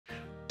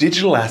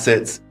Digital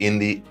assets in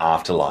the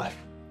afterlife.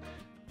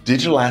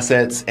 Digital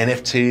assets,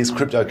 NFTs,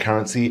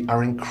 cryptocurrency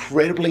are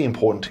incredibly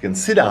important to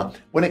consider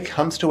when it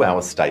comes to our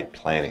estate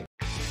planning.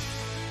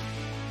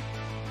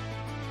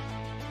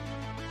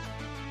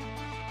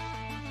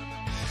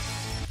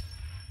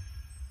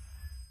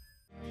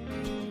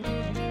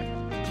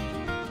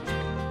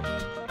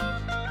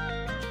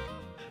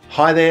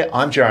 Hi there,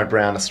 I'm Jarrad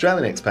Brown,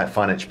 Australian expat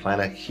financial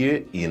planner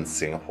here in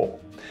Singapore.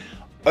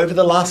 Over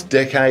the last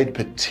decade,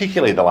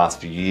 particularly the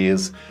last few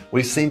years,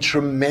 we've seen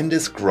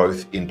tremendous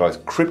growth in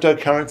both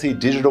cryptocurrency,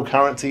 digital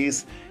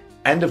currencies,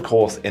 and of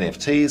course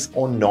NFTs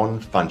or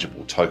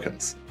non-fungible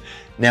tokens.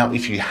 Now,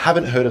 if you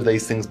haven't heard of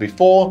these things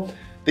before,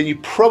 then you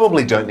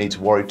probably don't need to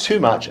worry too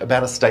much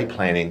about estate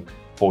planning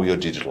for your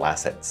digital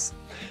assets.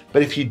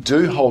 But if you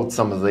do hold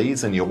some of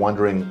these and you're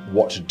wondering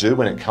what to do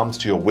when it comes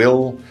to your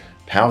will,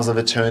 powers of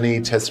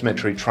attorney,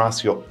 testamentary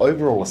trust, your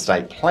overall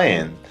estate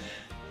plan,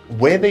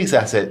 where these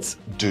assets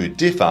do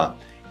differ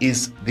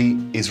is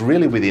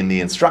really within the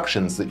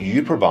instructions that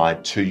you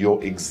provide to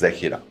your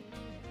executor.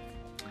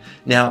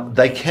 Now,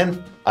 they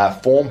can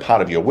form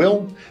part of your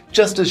will,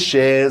 just as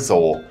shares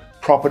or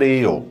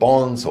property or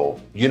bonds or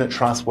unit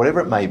trusts,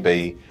 whatever it may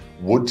be,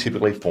 would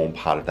typically form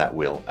part of that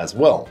will as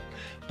well.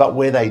 But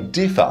where they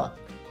differ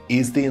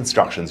is the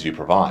instructions you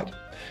provide.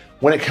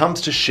 When it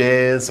comes to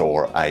shares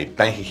or a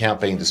bank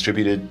account being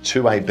distributed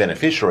to a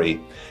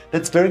beneficiary,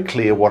 it's very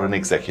clear what an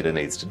executor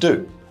needs to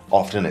do.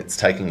 Often it's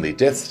taking the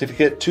death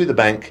certificate to the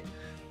bank,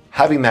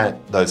 having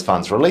those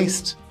funds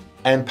released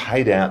and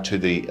paid out to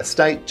the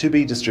estate to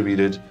be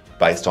distributed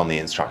based on the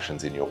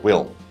instructions in your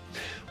will.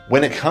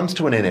 When it comes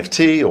to an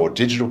NFT or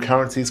digital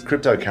currencies,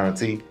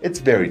 cryptocurrency, it's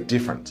very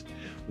different.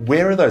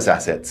 Where are those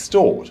assets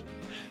stored?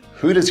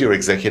 Who does your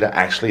executor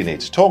actually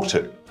need to talk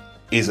to?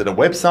 Is it a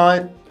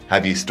website?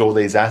 Have you stored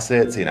these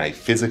assets in a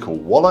physical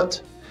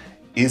wallet?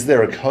 Is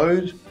there a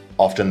code?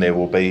 Often there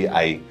will be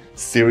a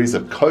series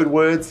of code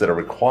words that are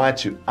required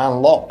to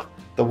unlock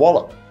the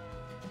wallet.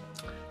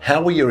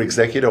 How will your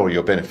executor or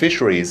your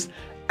beneficiaries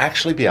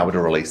actually be able to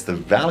release the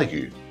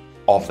value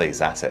of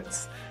these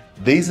assets?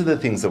 These are the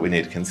things that we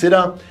need to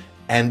consider,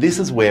 and this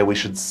is where we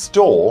should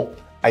store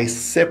a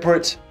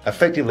separate,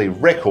 effectively,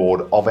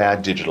 record of our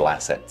digital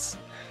assets.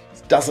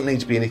 It doesn't need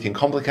to be anything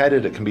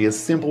complicated. It can be as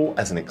simple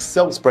as an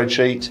Excel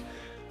spreadsheet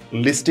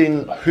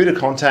listing who to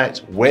contact,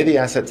 where the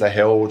assets are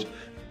held,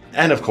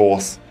 and of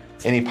course,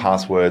 any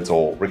passwords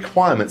or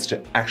requirements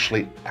to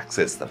actually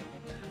access them.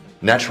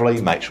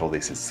 Naturally, make sure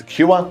this is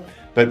secure,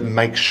 but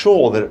make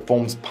sure that it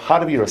forms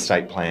part of your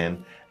estate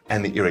plan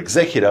and that your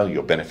executor,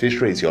 your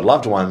beneficiaries, your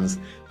loved ones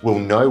will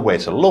know where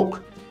to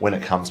look when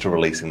it comes to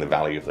releasing the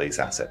value of these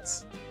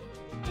assets.